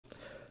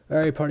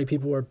Alright, party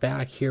people, we're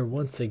back here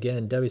once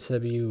again.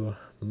 WCW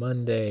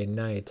Monday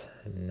Night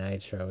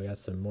Nitro. We got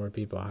some more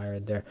people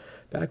hired there.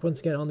 Back once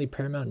again on the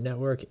Paramount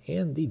Network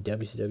and the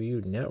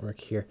WCW Network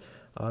here.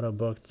 Auto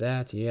booked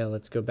that. Yeah,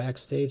 let's go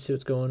backstage, see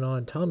what's going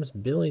on. Thomas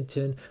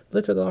Billington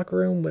lifted the locker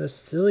room when a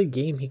silly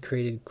game he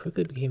created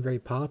quickly became very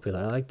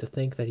popular. I like to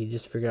think that he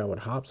just figured out what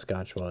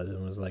hopscotch was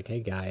and was like, hey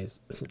guys,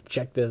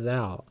 check this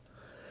out.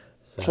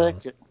 So,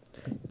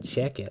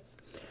 check it.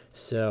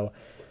 So,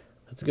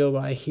 let's go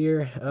by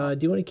here. Do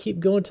you want to keep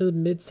going to the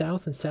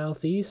Mid-South and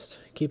Southeast?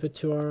 Keep it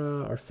to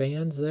our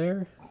fans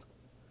there?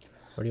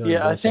 Or do you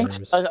want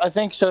I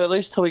think so, at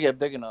least till we get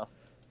big enough.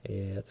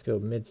 Yeah, let's go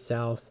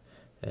Mid-South.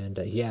 And,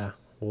 yeah,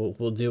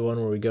 we'll do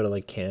one where we go to,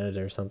 like,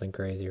 Canada or something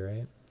crazy,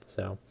 right?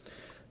 So,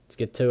 let's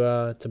get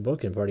to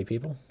booking, party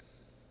people.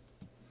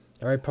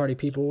 All right, party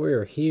people,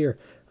 we're here,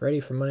 ready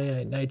for Monday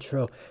Night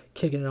Nitro,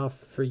 kicking it off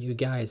for you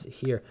guys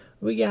here.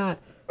 We got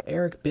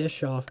Eric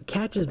Bischoff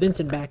catches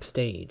Vincent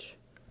backstage.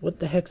 What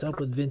the heck's up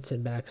with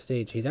Vincent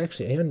backstage? He's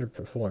actually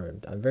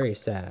underperformed. I'm very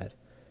sad.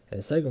 And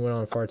the segment went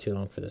on far too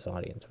long for this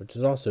audience, which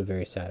is also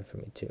very sad for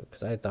me too,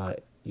 because I thought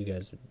you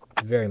guys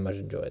would very much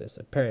enjoy this.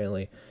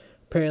 Apparently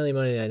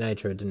Monday Night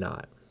Nitro did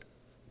not.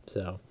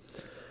 So,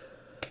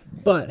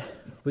 but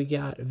we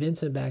got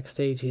Vincent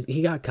backstage.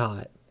 He got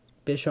caught.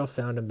 Bischoff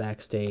found him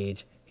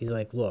backstage. He's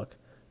like, look,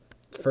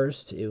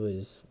 first it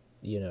was,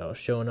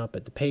 showing up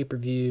at the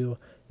pay-per-view.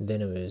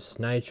 Then it was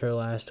Nitro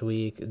last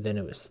week. Then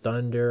it was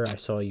Thunder. I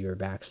saw you were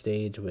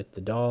backstage with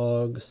the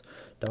Dog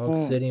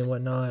City and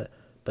whatnot.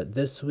 But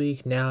this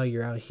week, now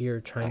you're out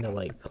here trying to,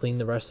 like, clean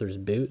the wrestlers'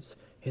 boots.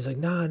 He's like,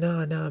 nah,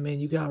 man,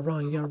 you got it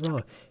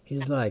wrong.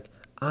 He's like,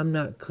 I'm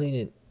not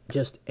cleaning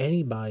just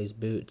anybody's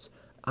boots.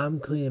 I'm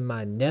cleaning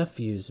my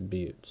nephew's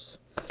boots.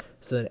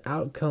 So then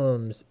out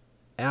comes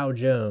Al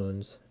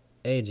Jones,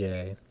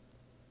 AJ,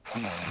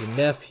 the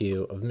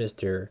nephew of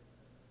Mr.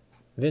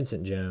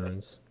 Vincent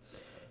Jones.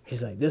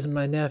 He's like, this is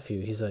my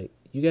nephew. He's like,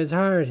 you guys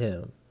hired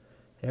him.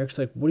 Eric's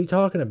like, what are you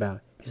talking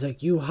about? He's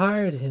like, you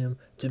hired him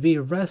to be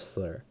a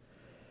wrestler.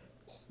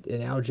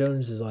 And Al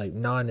Jones is like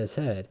nodding his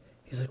head.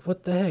 He's like,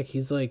 what the heck?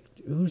 He's like,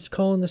 who's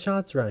calling the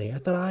shots around here? I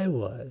thought I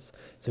was.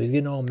 So he's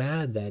getting all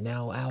mad that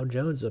now Al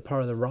Jones is a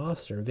part of the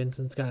roster and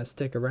Vincent's got to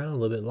stick around a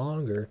little bit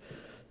longer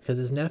because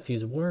his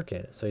nephew's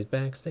working. So he's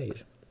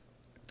backstage.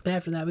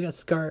 After that, we got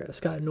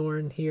Scott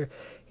Norton here.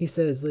 He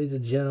says, ladies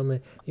and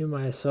gentlemen, you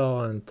might have saw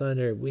on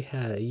Thunder, we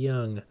had a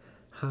young,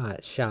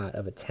 hot shot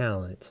of a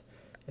talent.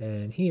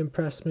 And he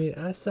impressed me.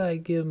 I said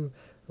I'd give him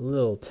a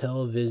little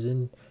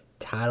television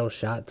title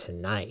shot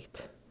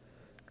tonight.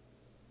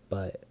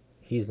 But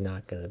he's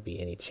not going to be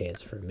any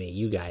chance for me.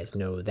 You guys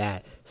know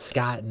that.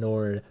 Scott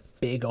Norton,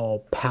 big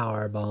old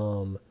power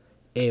bomb,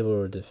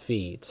 able to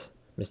defeat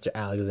Mr.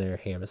 Alexander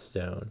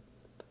Hammerstone.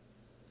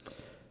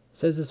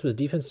 Says this was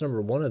defense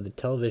number 1 of the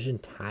television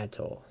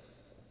title.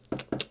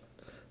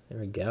 There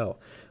we go.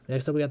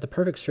 Next up, we got the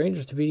Perfect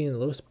Strangers defeating the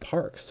Los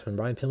Parks when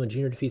Brian Pillman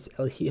Jr. defeats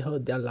El Hijo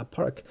de la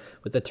Park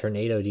with the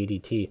Tornado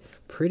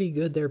DDT. Pretty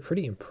good there,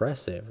 pretty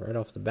impressive right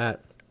off the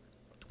bat.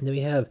 And then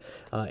we have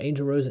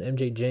Angel Rose and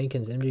MJ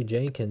Jenkins. MJ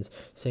Jenkins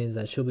saying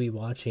that she'll be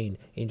watching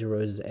Angel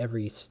Rose's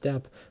every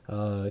step,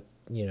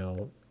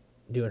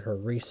 doing her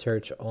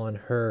research on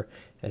her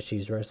as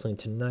she's wrestling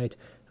tonight,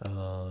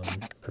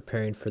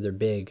 preparing for their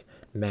big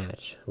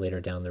match later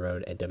down the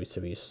road at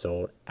WCW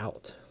Sold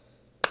Out.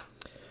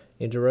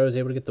 Angel Rose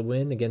able to get the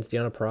win against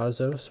Deonna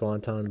Purrazzo,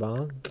 Swanton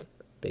Bomb.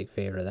 Big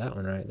favorite of that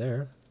one right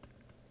there.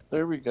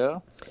 There we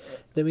go.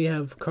 Then we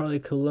have Carly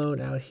Colon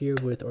out here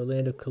with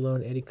Orlando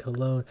Colon, Eddie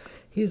Colon.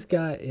 He's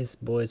got his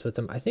boys with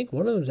him. I think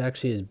one of them is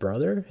actually his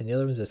brother, and the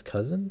other one's his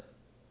cousin.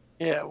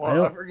 Yeah,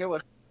 well, I forget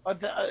what. I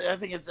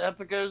think it's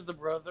Epico's the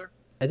brother.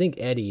 I think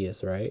Eddie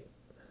is, right?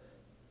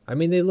 I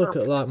mean, they look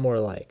a lot more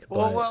alike.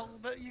 But... Well,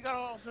 you gotta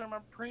also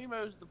remember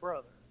Primo's the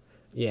brother.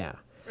 Yeah.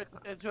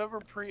 It's whoever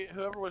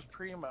was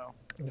Primo.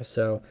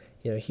 So,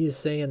 he's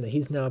saying that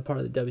he's now a part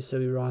of the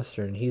WCW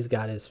roster, and he's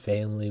got his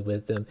family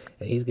with him,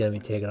 and he's going to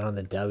be taking on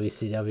the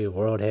WCW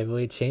World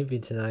Heavyweight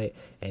Champion tonight,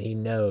 and he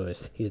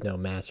knows he's no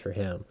match for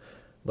him.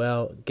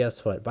 Well,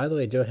 guess what? By the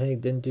way, Joe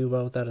Hennig didn't do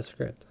well without a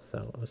script,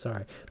 so I'm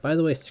sorry. By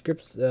the way,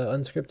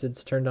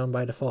 unscripted's turned on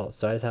by default,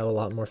 so I just have a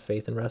lot more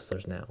faith in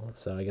wrestlers now,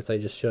 so I guess I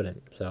just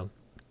shouldn't. So,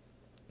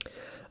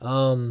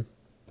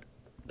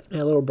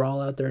 a little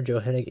brawl out there.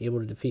 Joe Hennig able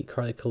to defeat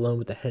Carly Colon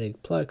with the Hennig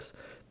Plex.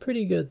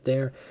 Pretty good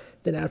there.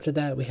 Then after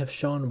that, we have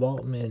Sean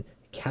Waltman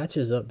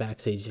catches up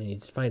backstage and he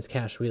finds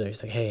Cash Wheeler.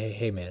 He's like,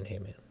 hey, man.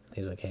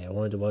 He's like, hey, I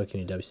wanted to welcome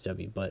you to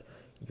WCW, but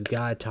you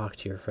gotta talk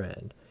to your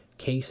friend.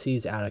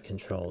 Casey's out of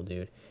control,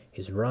 dude.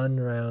 He's running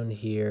around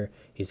here.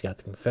 He's got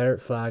the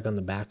Confederate flag on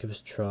the back of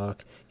his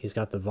truck. He's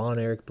got the Von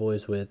Erich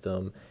boys with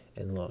him.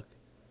 And look,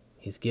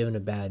 he's giving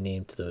a bad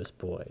name to those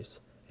boys.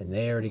 And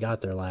they already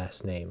got their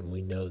last name, and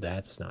we know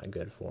that's not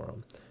good for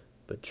them.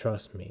 But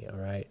trust me, all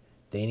right?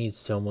 They need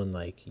someone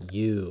like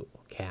you,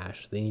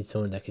 Cash. They need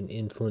someone that can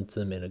influence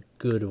them in a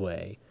good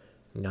way,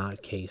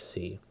 not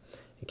KC.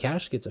 And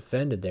Cash gets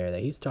offended there that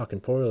he's talking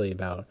poorly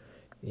about,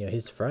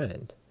 his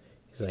friend.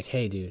 He's like,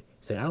 hey, dude.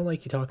 He's like, I don't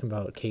like you talking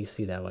about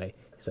KC that way.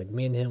 He's like,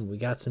 me and him, we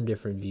got some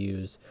different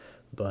views,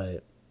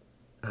 but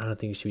I don't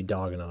think you should be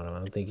dogging on him. I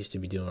don't think you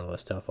should be doing all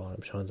this stuff on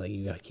him. Sean's like,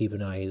 you got to keep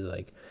an eye. He's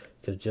like,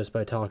 because just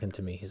by talking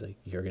to me, he's like,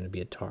 you're going to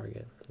be a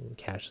target. And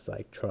Cash is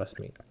like, trust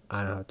me,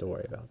 I don't have to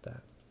worry about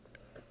that.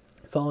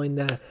 Following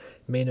that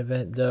main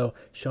event, though,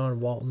 Sean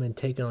Waltman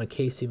taking on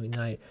Casey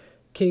McKnight.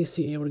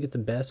 Casey able to get the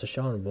best of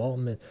Sean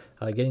Waltman,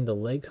 getting the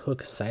leg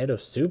hook Saito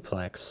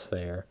suplex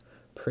there.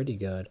 Pretty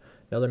good.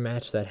 Another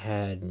match that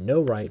had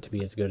no right to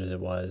be as good as it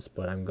was,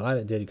 but I'm glad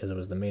it did because it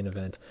was the main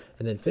event.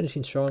 And then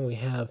finishing strong, we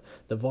have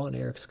the Von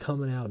Erichs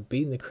coming out,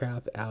 beating the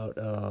crap out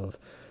of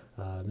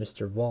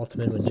Mr.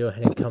 Waltman when Joe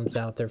Hennig comes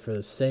out there for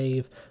the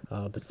save.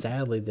 But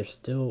sadly, they're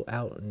still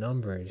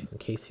outnumbered.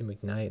 Casey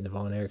McKnight and the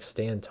Von Erichs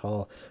stand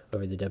tall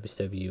over the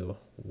WCW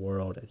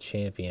World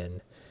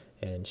Champion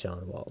and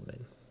Sean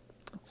Waltman.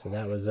 So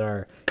that was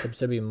our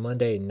WCW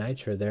Monday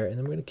Nitro there. And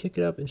then we're going to kick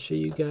it up and show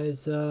you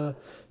guys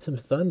some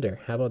Thunder.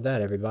 How about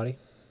that, everybody?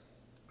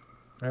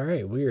 All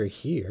right, we are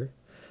here.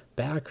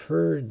 Back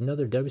for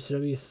another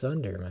WCW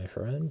Thunder, my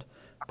friend.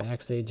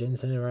 Backstage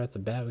incident right at the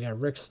bat. We got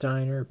Rick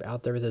Steiner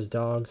out there with his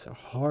dogs,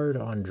 hard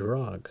on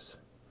drugs.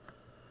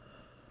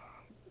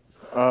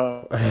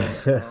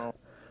 No.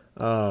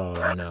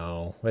 Oh,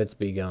 no. It's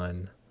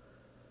begun.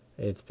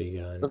 It's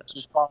begun. Let's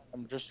just find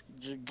him. Just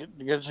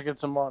get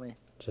some money.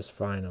 Just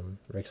find him.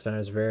 Rick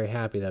Steiner's very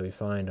happy that we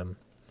find him.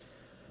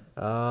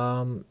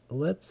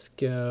 Let's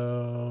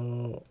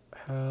go.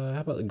 How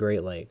about the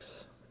Great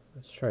Lakes?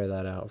 Let's try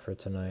that out for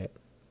tonight.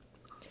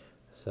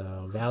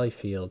 So Valley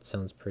Field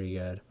sounds pretty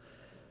good.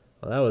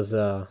 Well,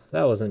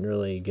 that wasn't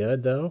really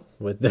good though,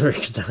 with the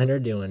Rick Steiner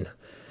doing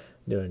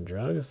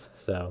drugs.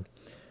 So,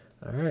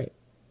 all right.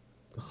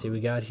 Let's see what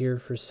we got here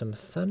for some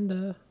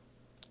Thunder.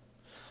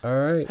 All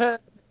right.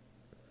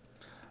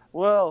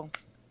 Well,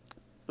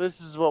 this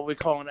is what we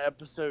call an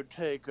episode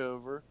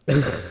takeover.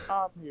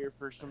 I'm here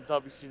for some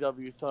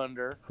WCW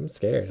Thunder. I'm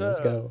scared. So, let's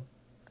go.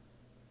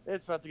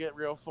 It's about to get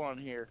real fun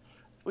here.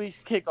 We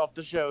kick off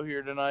the show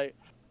here tonight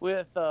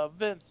with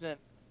Vincent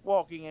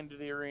walking into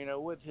the arena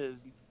with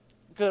his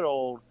good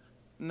old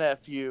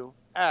nephew,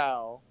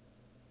 Al.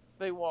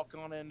 They walk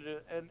on into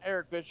it, and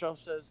Eric Bischoff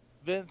says,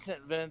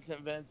 Vincent,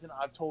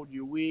 I've told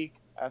you week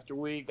after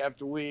week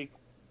after week,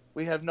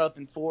 we have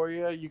nothing for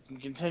you. You can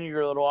continue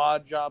your little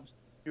odd jobs.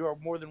 You are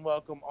more than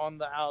welcome on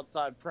the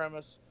outside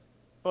premise.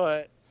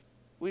 But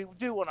we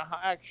do want to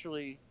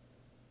actually,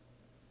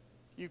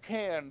 you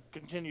can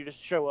continue to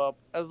show up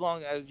as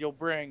long as you'll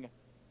bring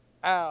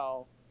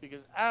Al,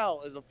 because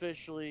Al is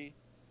officially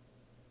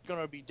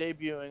going to be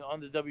debuting on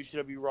the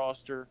WCW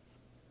roster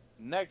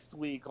next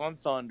week on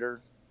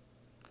Thunder.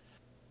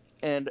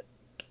 And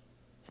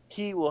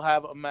he will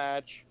have a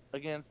match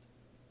against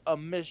a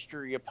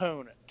mystery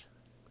opponent.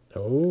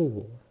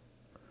 Oh,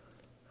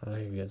 I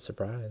like a good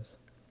surprise.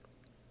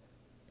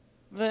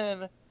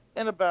 Then,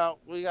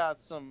 we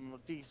got some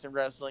decent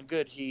wrestling,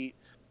 good heat.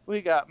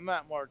 We got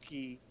Matt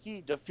Marquis.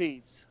 He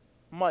defeats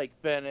Mike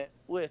Bennett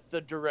with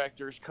the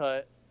director's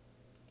cut.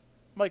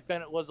 Mike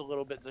Bennett was a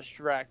little bit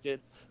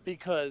distracted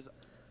because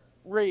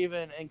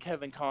Raven and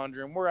Kevin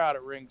Condren were out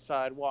at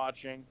ringside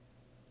watching,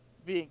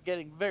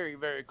 getting very,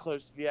 very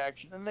close to the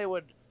action, and they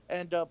would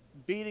end up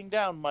beating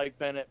down Mike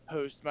Bennett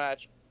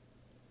post-match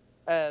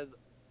as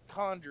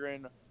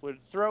Condren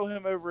would throw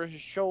him over his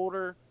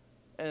shoulder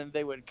and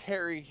they would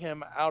carry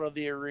him out of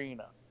the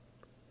arena.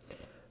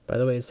 By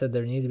the way, it said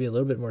there needed to be a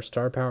little bit more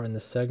star power in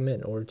this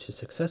segment in order to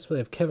successfully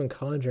have Kevin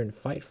Condren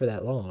fight for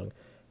that long.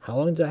 How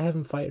long did I have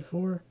him fight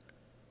for?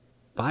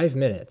 5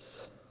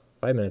 minutes.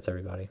 5 minutes,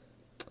 everybody.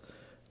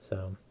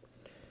 So,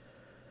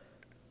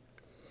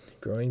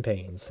 growing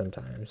pains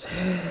sometimes.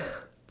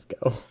 Let's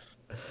go.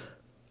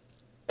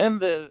 In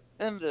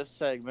this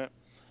segment,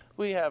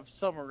 we have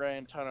Summer Rae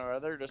and Tanara.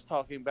 They're just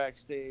talking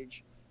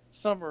backstage.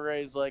 Summer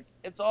Rae's like,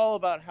 it's all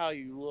about how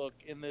you look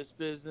in this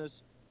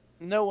business.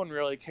 No one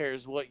really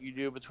cares what you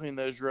do between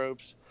those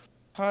ropes.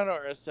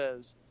 Tanara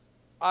says,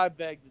 I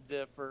beg to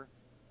differ,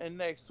 and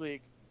next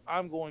week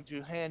I'm going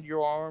to hand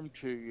your arm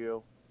to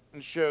you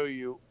and show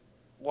you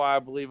why I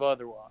believe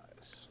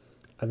otherwise.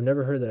 I've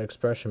never heard that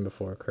expression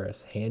before,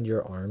 Chris. Hand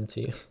your arm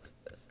to you.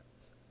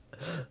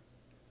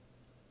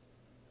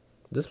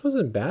 This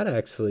wasn't bad,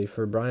 actually,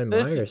 for Brian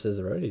Myers as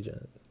a road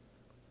agent.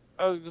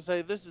 I was going to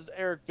say, this is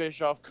Eric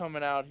Bischoff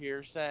coming out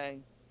here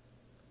saying,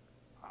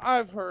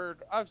 I've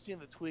seen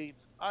the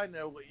tweets. I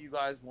know what you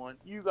guys want.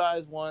 You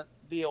guys want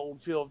the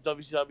old feel of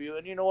WCW,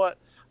 and you know what?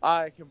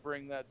 I can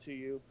bring that to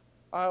you.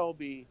 I will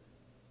be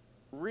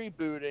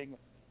rebooting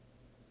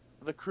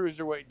the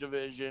Cruiserweight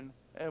division,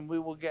 and we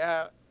will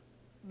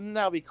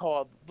now be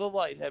called the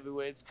Light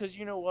Heavyweights, because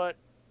you know what?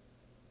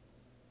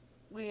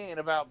 We ain't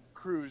about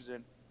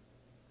cruising.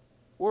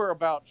 We're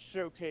about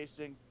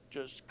showcasing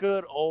just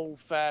good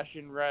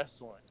old-fashioned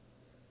wrestling.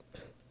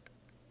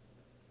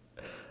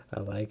 I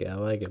like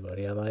it,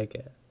 buddy. I like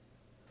it.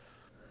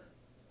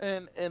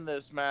 And in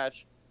this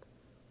match,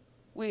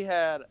 we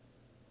had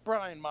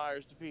Brian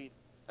Myers defeat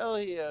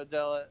Elio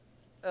Della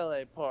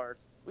L.A. Park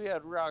We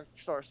had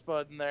Rockstar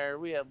Spud in there.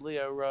 We had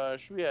Leo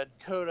Rush. We had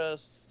Kota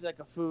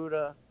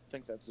Sekafuda. I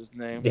think that's his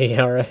name.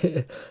 Yeah,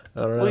 right. I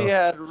don't know. We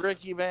had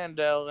Ricky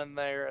Mandel in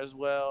there as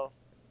well.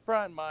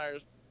 Brian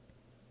Myers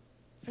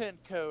pinned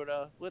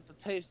Kota with the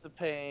taste of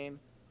pain.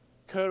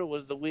 Kota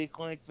was the weak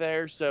link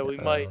there, so we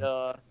might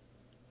have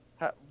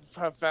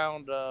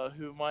found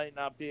who might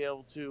not be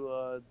able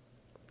to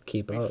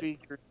Keep be up.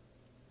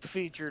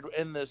 featured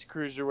in this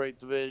cruiserweight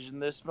division.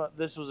 This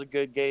was a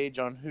good gauge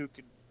on who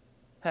could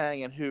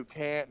hang and who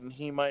can't, and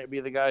he might be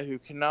the guy who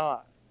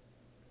cannot.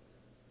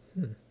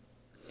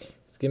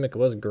 His gimmick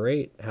was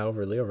great.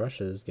 However, Leo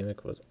Rush's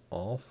gimmick was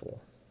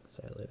awful,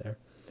 sadly there.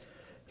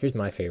 Here's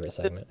my favorite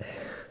segment.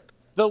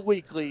 The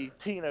weekly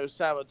Tino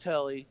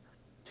Sabatelli.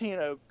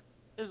 Tino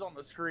is on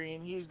the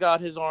screen. He's got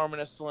his arm in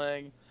a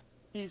sling.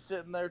 He's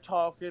sitting there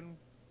talking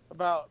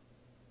about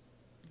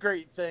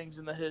great things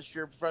in the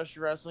history of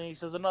professional wrestling. He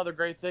says another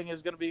great thing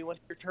is going to be when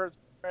he returns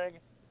to the ring.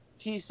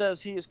 He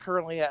says he is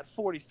currently at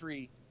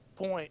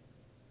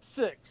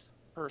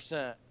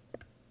 43.6%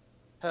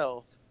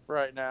 health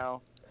right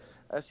now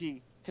as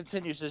he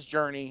continues his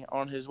journey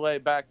on his way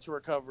back to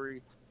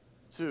recovery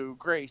to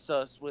grace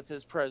us with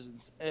his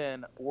presence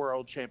in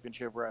World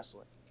Championship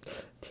Wrestling.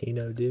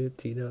 Tino, dude.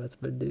 Tino, that's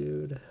my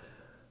dude.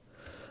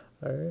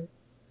 All right.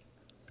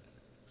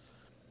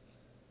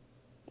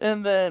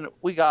 And then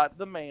we got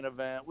the main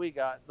event. We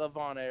got the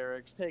Von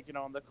Erichs taking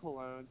on the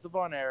Colognes. The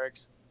Von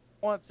Erichs,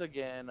 once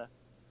again,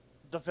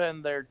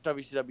 defend their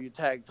WCW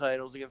tag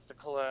titles against the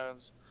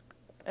Colognes.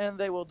 And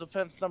they will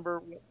defense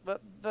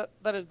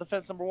that is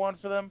defense number 1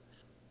 for them.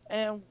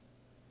 And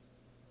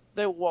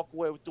they will walk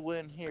away with the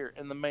win here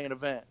in the main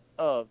event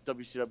of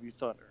WCW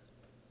Thunder.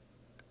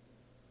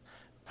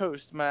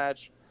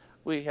 Post-match,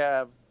 we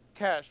have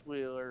Cash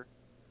Wheeler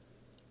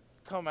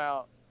come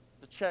out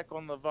to check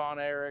on the Von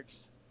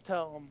Erichs,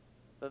 tell them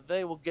that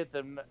they will get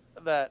them,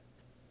 that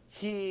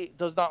he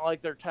does not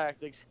like their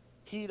tactics.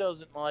 He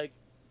doesn't like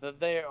that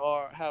they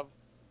have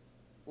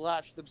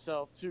latched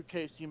themselves to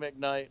Casey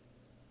McKnight,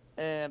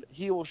 and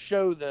he will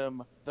show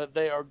them that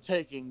they are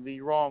taking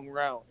the wrong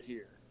route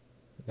here.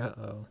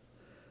 Uh-oh.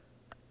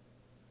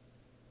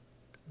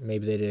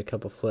 Maybe they did a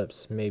couple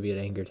flips. Maybe it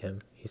angered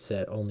him. He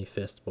said, only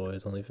fist,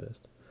 boys, only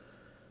fist.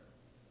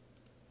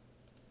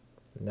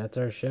 And that's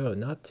our show.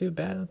 Not too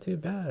bad, not too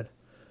bad.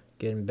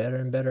 Getting better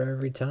and better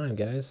every time,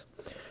 guys.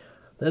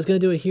 That's going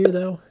to do it here,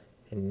 though.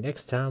 And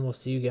next time, we'll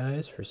see you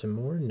guys for some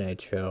more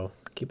Nitro.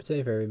 Keep it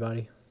safe,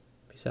 everybody.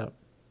 Peace out.